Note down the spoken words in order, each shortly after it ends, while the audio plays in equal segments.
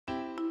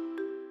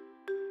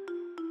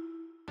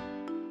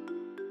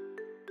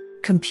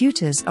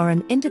Computers are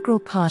an integral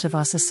part of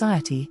our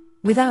society.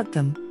 Without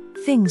them,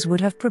 things would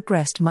have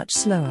progressed much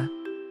slower.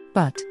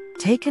 But,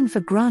 taken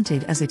for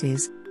granted as it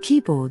is,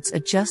 keyboards are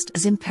just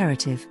as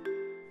imperative.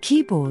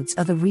 Keyboards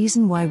are the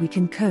reason why we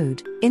can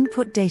code,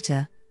 input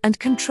data, and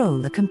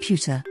control a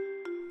computer.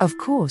 Of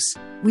course,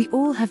 we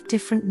all have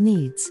different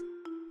needs.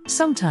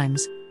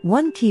 Sometimes,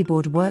 one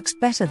keyboard works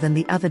better than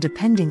the other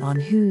depending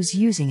on who's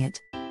using it.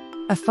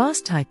 A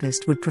fast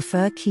typist would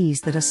prefer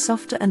keys that are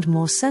softer and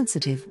more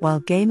sensitive,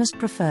 while gamers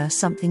prefer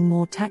something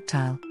more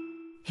tactile.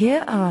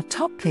 Here are our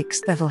top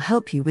picks that'll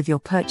help you with your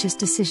purchase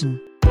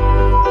decision.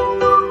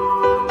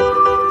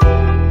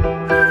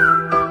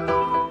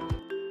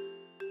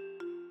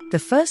 The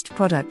first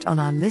product on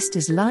our list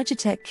is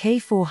Logitech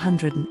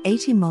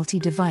K480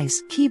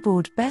 Multi-Device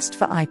Keyboard, best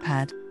for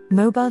iPad,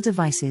 mobile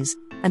devices,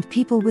 and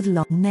people with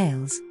long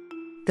nails.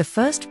 The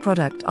first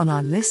product on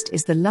our list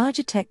is the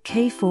Logitech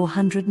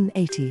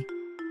K480.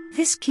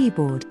 This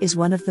keyboard is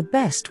one of the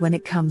best when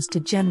it comes to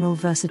general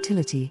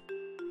versatility.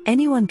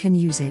 Anyone can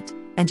use it,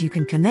 and you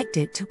can connect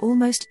it to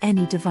almost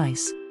any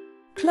device.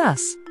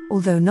 Plus,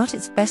 although not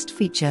its best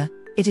feature,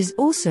 it is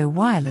also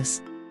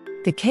wireless.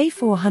 The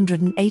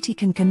K480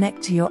 can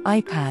connect to your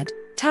iPad,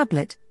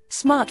 tablet,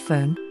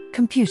 smartphone,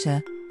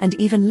 computer, and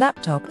even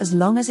laptop as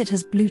long as it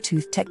has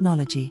Bluetooth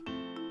technology.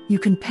 You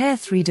can pair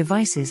 3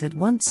 devices at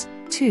once,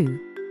 too.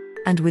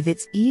 And with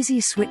its easy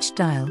switch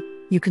dial,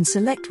 you can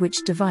select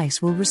which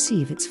device will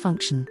receive its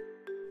function.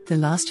 The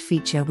last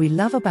feature we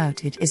love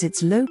about it is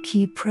its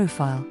low-key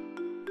profile.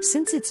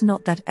 Since it's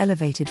not that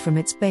elevated from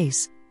its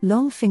base,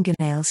 long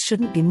fingernails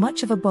shouldn't be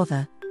much of a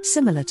bother,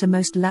 similar to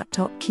most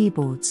laptop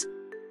keyboards.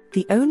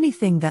 The only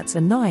thing that's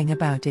annoying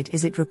about it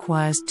is it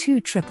requires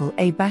 2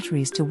 AAA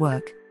batteries to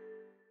work.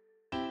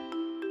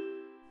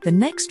 The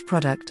next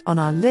product on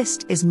our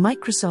list is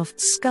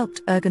Microsoft's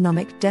Sculpt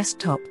Ergonomic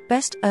Desktop,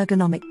 best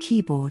ergonomic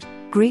keyboard,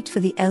 great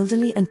for the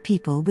elderly and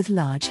people with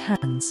large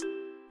hands.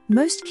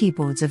 Most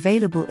keyboards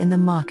available in the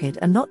market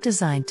are not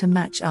designed to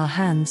match our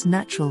hands'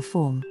 natural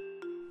form.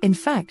 In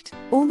fact,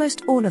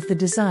 almost all of the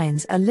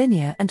designs are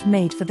linear and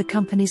made for the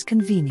company's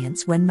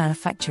convenience when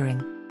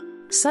manufacturing.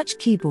 Such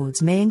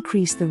keyboards may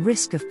increase the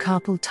risk of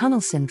carpal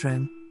tunnel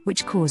syndrome,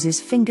 which causes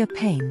finger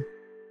pain.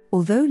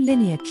 Although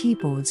linear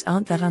keyboards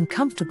aren't that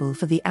uncomfortable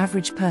for the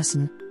average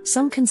person,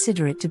 some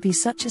consider it to be,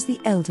 such as the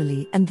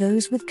elderly and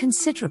those with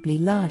considerably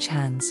large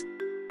hands.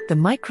 The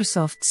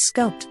Microsoft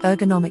Sculpt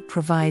Ergonomic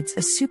provides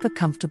a super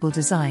comfortable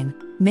design,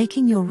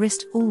 making your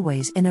wrist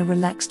always in a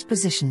relaxed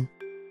position.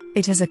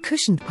 It has a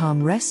cushioned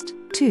palm rest,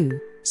 too,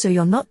 so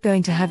you're not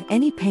going to have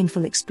any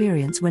painful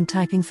experience when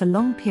typing for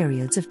long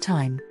periods of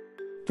time.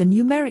 The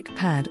numeric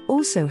pad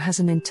also has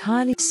an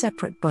entirely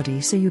separate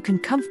body, so you can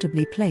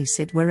comfortably place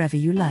it wherever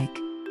you like.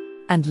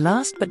 And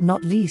last but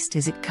not least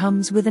is it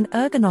comes with an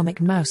ergonomic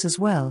mouse as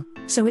well,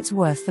 so it's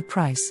worth the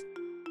price.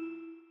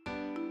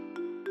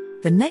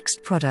 The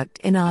next product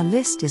in our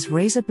list is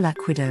Razer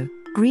Blackwidow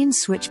Green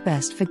Switch,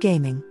 best for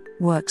gaming,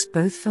 works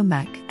both for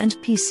Mac and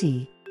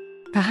PC.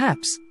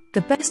 Perhaps,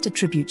 the best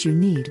attribute you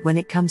need when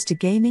it comes to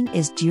gaming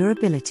is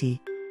durability.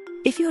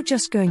 If you're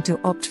just going to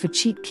opt for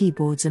cheap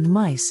keyboards and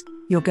mice,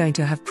 you're going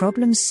to have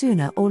problems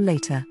sooner or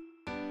later.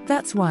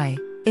 That's why,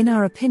 in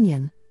our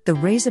opinion, the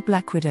Razer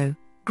Blackwidow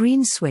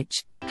Green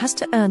Switch has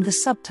to earn the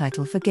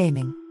subtitle for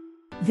gaming.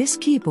 This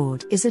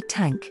keyboard is a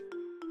tank.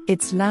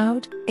 It's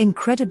loud,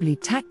 incredibly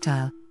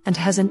tactile, and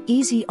has an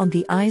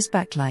easy-on-the-eyes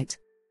backlight.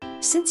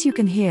 Since you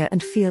can hear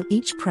and feel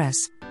each press,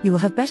 you will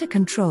have better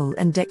control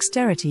and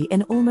dexterity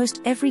in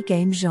almost every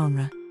game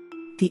genre.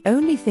 The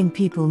only thing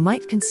people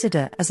might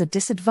consider as a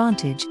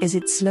disadvantage is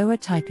its slower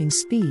typing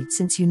speed,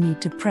 since you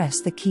need to press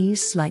the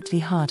keys slightly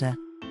harder.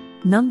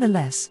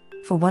 Nonetheless,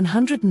 for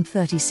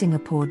 130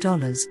 Singapore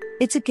dollars,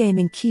 it's a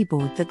gaming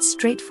keyboard that's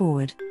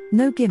straightforward,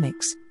 no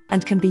gimmicks,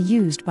 and can be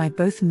used by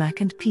both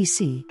Mac and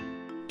PC.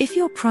 If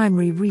your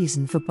primary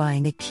reason for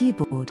buying a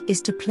keyboard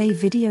is to play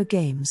video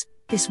games,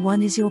 this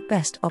one is your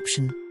best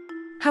option.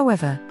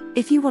 However,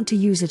 if you want to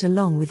use it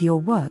along with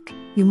your work,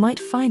 you might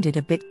find it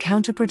a bit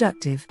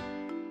counterproductive.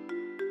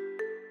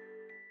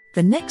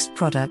 The next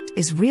product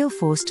is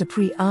Realforce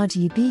Topre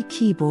RGB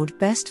Keyboard,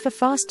 best for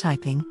fast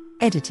typing,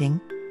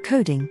 editing,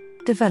 coding,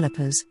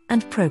 developers,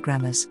 and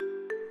programmers.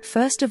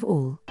 First of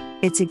all,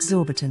 it's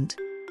exorbitant.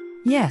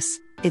 Yes,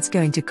 it's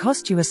going to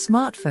cost you a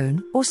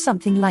smartphone or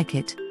something like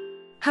it.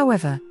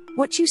 However,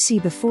 what you see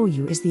before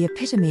you is the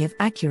epitome of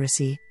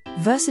accuracy,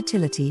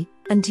 versatility,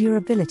 and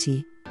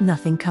durability.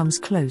 Nothing comes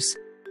close.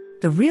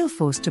 The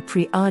Realforce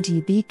Topre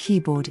RGB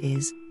Keyboard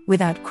is,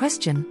 without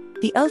question,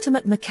 the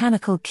ultimate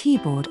mechanical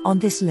keyboard on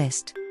this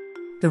list.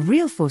 The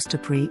Realforce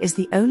Topre is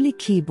the only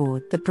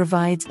keyboard that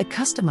provides a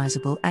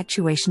customizable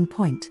actuation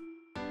point.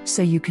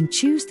 So you can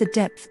choose the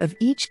depth of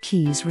each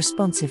key's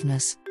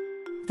responsiveness.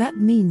 That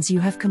means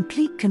you have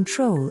complete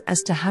control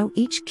as to how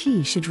each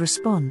key should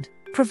respond,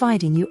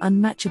 providing you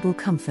unmatchable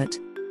comfort.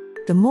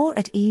 The more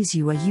at ease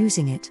you are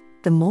using it,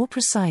 the more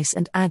precise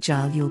and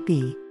agile you'll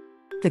be.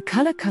 The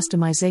color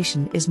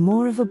customization is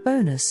more of a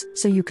bonus,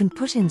 so you can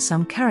put in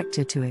some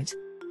character to it.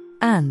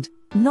 And,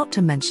 not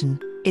to mention,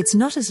 It's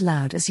not as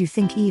loud as you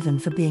think even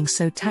for being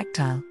so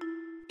tactile.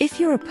 If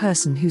you're a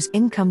person whose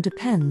income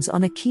depends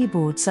on a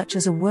keyboard such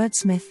as a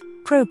wordsmith,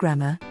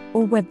 programmer,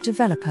 or web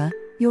developer,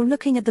 you're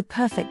looking at the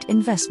perfect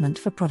investment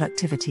for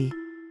productivity.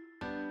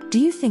 Do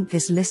you think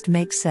this list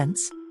makes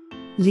sense?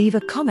 Leave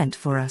a comment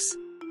for us.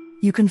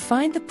 You can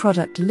find the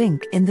product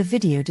link in the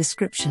video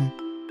description.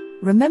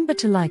 Remember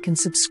to like and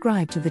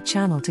subscribe to the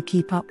channel to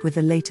keep up with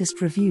the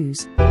latest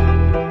reviews.